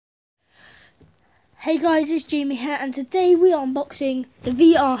Hey guys, it's Jamie here, and today we are unboxing the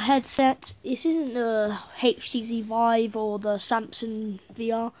VR headset. This isn't the HTC Vive or the Samsung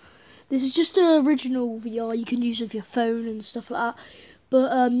VR. This is just the original VR you can use with your phone and stuff like that.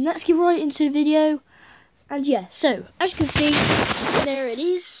 But let's get right into the video. And yeah, so as you can see, there it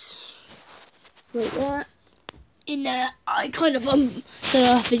is. Right there. In there, I kind of did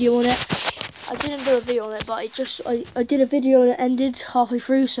a video on it. I didn't do a video on it, but I did a video and it ended halfway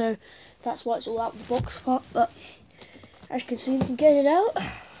through, so that's why it's all out of the box part. But as you can see, you can get it out,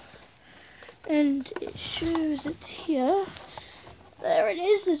 and it shows it here. There it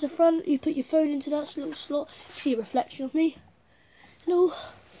is. There's the front. You put your phone into that little slot. You see a reflection of me. Hello.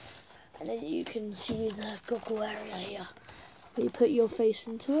 And then you can see the goggle area here. Where you put your face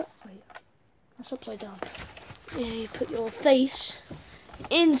into it. Wait, that's upside down. Yeah, you put your face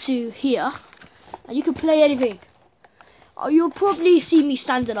into here, and you can play anything. Oh, you'll probably see me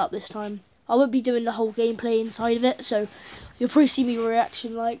standing up this time. I won't be doing the whole gameplay inside of it, so you'll probably see me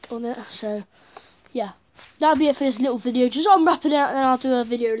reaction like on it. So yeah, that'll be it for this little video. Just unwrapping it, and then I'll do a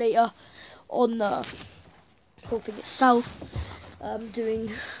video later on the whole thing itself.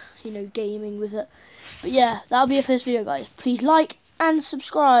 Doing, gaming with it. But yeah, that'll be it for this video, guys. Please like and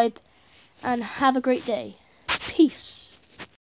subscribe, and have a great day. Peace.